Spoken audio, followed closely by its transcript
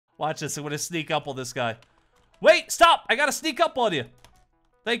Watch this. I'm gonna sneak up on this guy. Wait, stop! I gotta sneak up on you.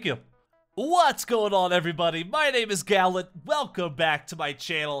 Thank you. What's going on, everybody? My name is Gallant. Welcome back to my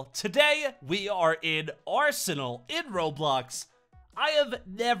channel. Today, we are in Arsenal in Roblox. I have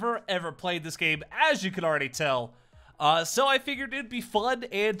never, ever played this game, as you can already tell. So I figured it'd be fun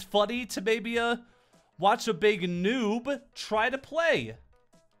and funny to maybe, watch a big noob try to play.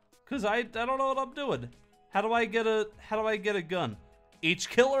 Cause I don't know what I'm doing. How do I get a gun? Each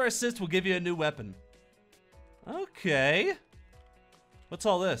kill or assist will give you a new weapon. Okay. What's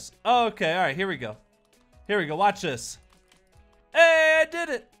all this? Oh, okay, alright, here we go. Here we go, watch this. Hey, I did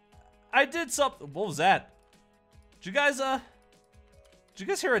it! I did something. What was that? Did you guys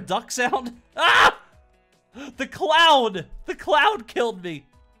hear a duck sound? Ah! The cloud! The cloud killed me!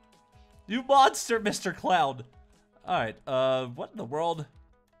 You monster, Mr. Cloud. Alright, what in the world?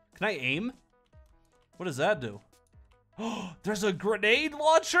 Can I aim? What does that do? Oh, there's a grenade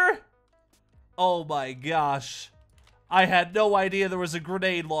launcher? Oh my gosh. I had no idea there was a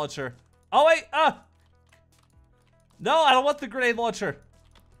grenade launcher. Oh wait, no, I don't want the grenade launcher.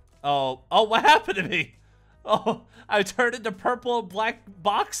 Oh, what happened to me? Oh, I turned into purple and black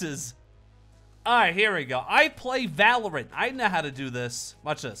boxes. Alright, here we go. I play Valorant. I know how to do this.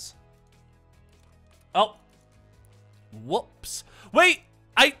 Watch this. Oh. Whoops. Wait,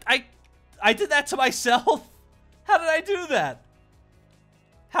 I did that to myself? How did I do that?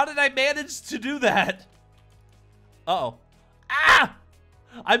 How did I manage to do that? Uh-oh. Ah!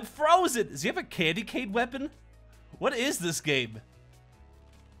 I'm frozen! Does he have a candy cane weapon? What is this game?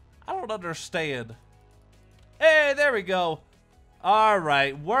 I don't understand. Hey, there we go.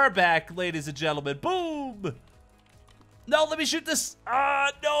 Alright, we're back, ladies and gentlemen. Boom! No, let me shoot this.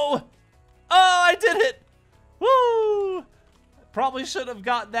 No! Oh, I did it! Woo! Probably should have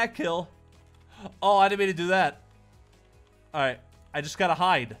gotten that kill. Oh, I didn't mean to do that. Alright, I just gotta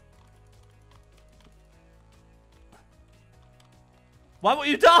hide. Why won't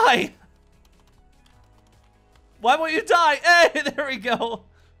you die? Why won't you die? Hey, there we go.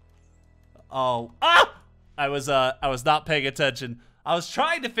 Oh, I was not paying attention. I was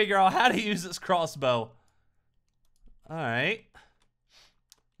trying to figure out how to use this crossbow. All right.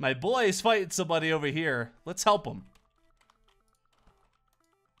 My boy is fighting somebody over here. Let's help him.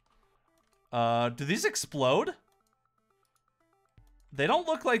 Do these explode? They don't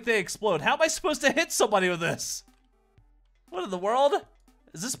look like they explode. How am I supposed to hit somebody with this? What in the world?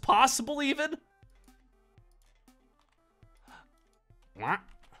 Is this possible even?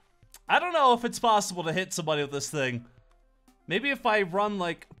 I don't know if it's possible to hit somebody with this thing. Maybe if I run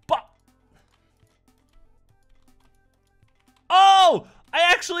like... Oh! I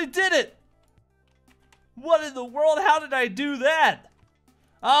actually did it! What in the world? How did I do that?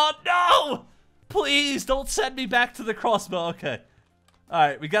 Oh, no! Please, don't send me back to the crossbow. Okay.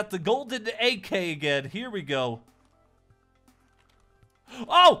 Alright, we got the golden AK again. Here we go.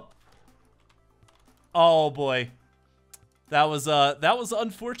 Oh! Oh boy. That was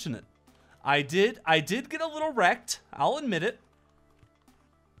unfortunate. I did get a little wrecked. I'll admit it.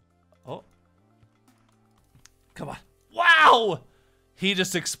 Oh. Come on. Wow! He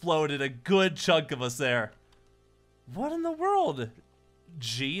just exploded a good chunk of us there. What in the world?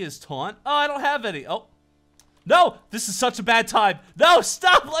 G is taunt? Oh, I don't have any. Oh. No! This is such a bad time. No,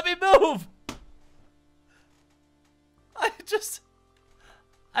 stop! Let me move! I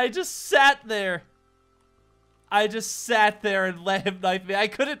just sat there. I just sat there and let him knife me. I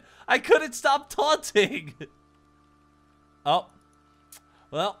couldn't stop taunting. Oh.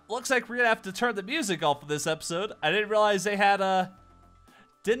 Well, looks like we're gonna have to turn the music off of this episode. I didn't realize they had,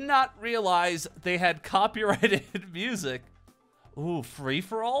 did not realize they had copyrighted music. Ooh,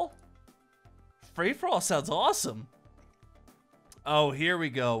 free-for-all? Free-for-all sounds awesome. Oh, here we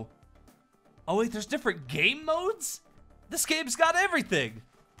go. Oh wait, there's different game modes? This game's got everything.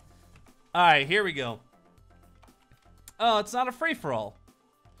 Alright, here we go. Oh, it's not a free-for-all.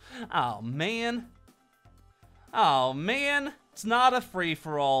 Oh, man. Oh, man. It's not a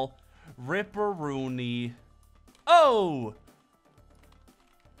free-for-all. Ripperoonie. Oh!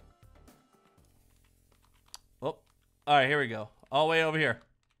 Oh. Alright, here we go. All the way over here.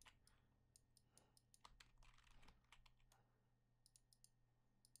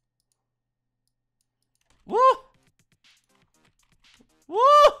 Woo! Woo!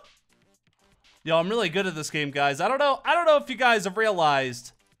 Yo, I'm really good at this game, guys. I don't know if you guys have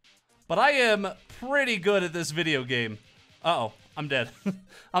realized, but I am pretty good at this video game. Uh-oh, I'm dead.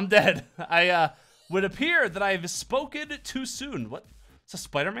 I'm dead. I would appear that I've spoken too soon. What? It's a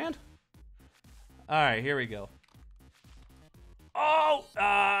Spider-Man? Alright, here we go. Oh!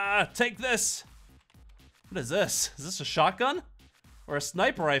 Take this! What is this? Is this a shotgun? Or a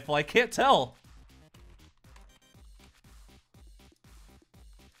sniper rifle, I can't tell.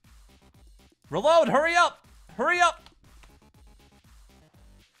 Reload, hurry up! Hurry up!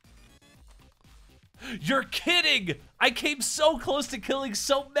 You're kidding! I came so close to killing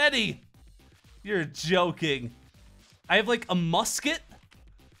so many! You're joking. I have like a musket?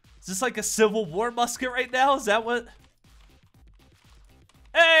 Is this like a Civil War musket right now? Is that what?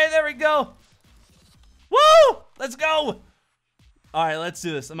 Hey, there we go! Woo! Let's go! Alright, let's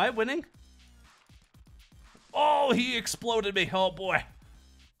do this. Am I winning? Oh, he exploded me. Oh boy.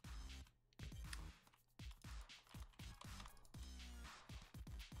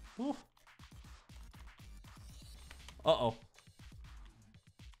 Ooh. Uh-oh.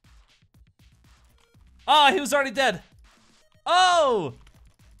 Oh, he was already dead. Oh!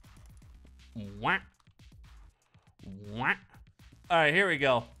 Wah. Wah. Alright, here we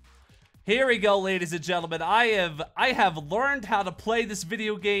go. Here we go, ladies and gentlemen. I have learned how to play this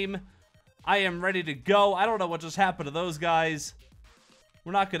video game. I am ready to go. I don't know what just happened to those guys.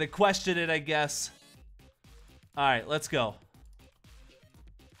 We're not gonna question it, I guess. Alright, let's go.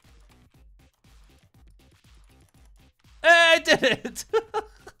 Hey, I did it!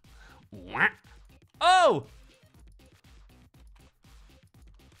 Oh!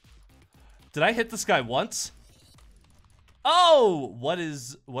 Did I hit this guy once? Oh! What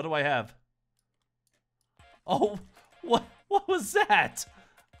do I have? Oh, what was that?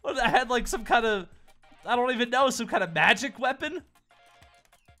 What, I had like some kind of, I don't even know, some kind of magic weapon?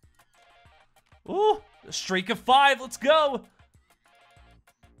 Ooh, a streak of 5, let's go!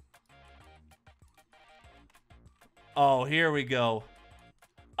 Oh, here we go.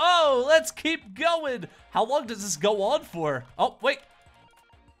 Oh, let's keep going! How long does this go on for? Oh, wait.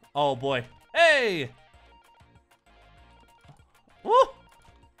 Oh boy. Hey! Woo!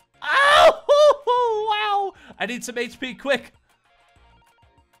 Ow! Wow! I need some HP, quick!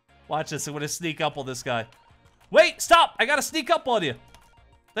 Watch this, I'm gonna sneak up on this guy. Wait, stop! I gotta sneak up on you.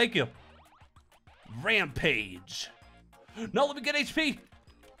 Thank you. Rampage. No, let me get HP.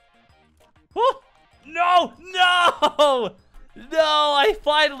 Woo! No! No! No, I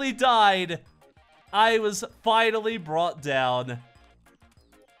finally died. I was finally brought down.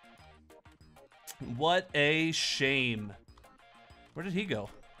 What a shame. Where did he go?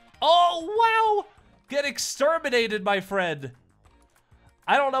 Oh, wow! Get exterminated, my friend.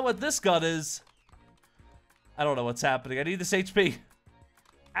 I don't know what this gun is. I don't know what's happening. I need this HP.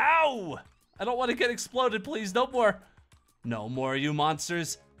 Ow! I don't want to get exploded, please. No more. No more, you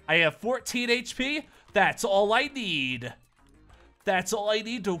monsters. I have 14 HP. That's all I need. That's all I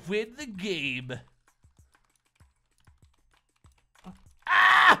need to win the game.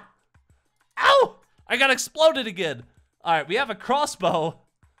 Ah! Ow! I got exploded again. All right, we have a crossbow.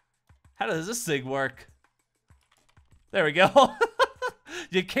 How does this thing work? There we go.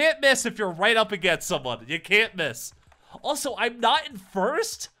 You can't miss if you're right up against someone. You can't miss. Also, I'm not in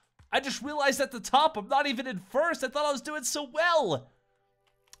first. I just realized at the top I'm not even in first. I thought I was doing so well.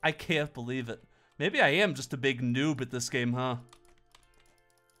 I can't believe it. Maybe I am just a big noob at this game, huh?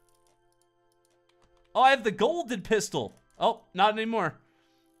 Oh, I have the golden pistol. Oh, not anymore.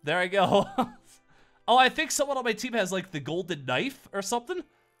 There I go. Oh, I think someone on my team has like the golden knife or something.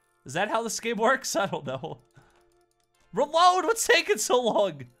 Is that how this game works? I don't know. Reload! What's taking so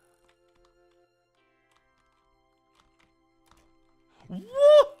long? Woo!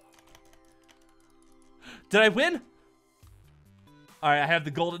 Did I win? All right, I have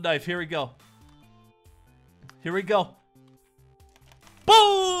the golden knife. Here we go. Here we go.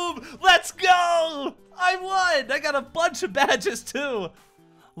 Boom! Let's go! I won! I got a bunch of badges too.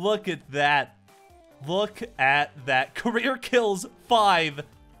 Look at that. Look at that. Career kills 5.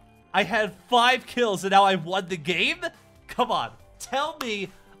 I had 5 kills and now I won the game? Come on. Tell me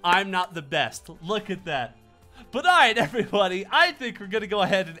I'm not the best. Look at that. But alright, everybody. I think we're going to go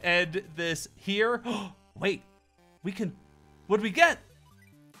ahead and end this here. Wait. We can... What did we get?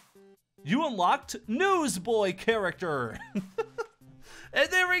 You unlocked Newsboy character. And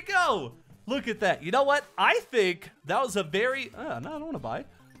there we go. Look at that. You know what? I think that was a very... no, I don't want to buy.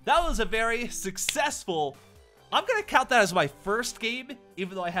 That was a very successful... I'm going to count that as my first game,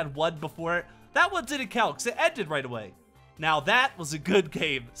 even though I had one before it. That one didn't count because it ended right away. Now that was a good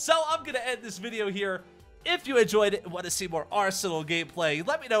game. So I'm going to end this video here. If you enjoyed it and want to see more Arsenal gameplay,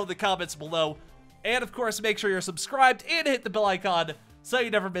 let me know in the comments below. And of course, make sure you're subscribed and hit the bell icon so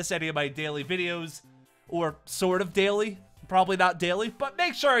you never miss any of my daily videos. Or sort of daily. Probably not daily, but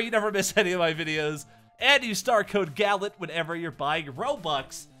make sure you never miss any of my videos. And use star code Gallant whenever you're buying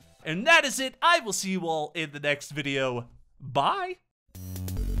Robux. And that is it. I will see you all in the next video. Bye.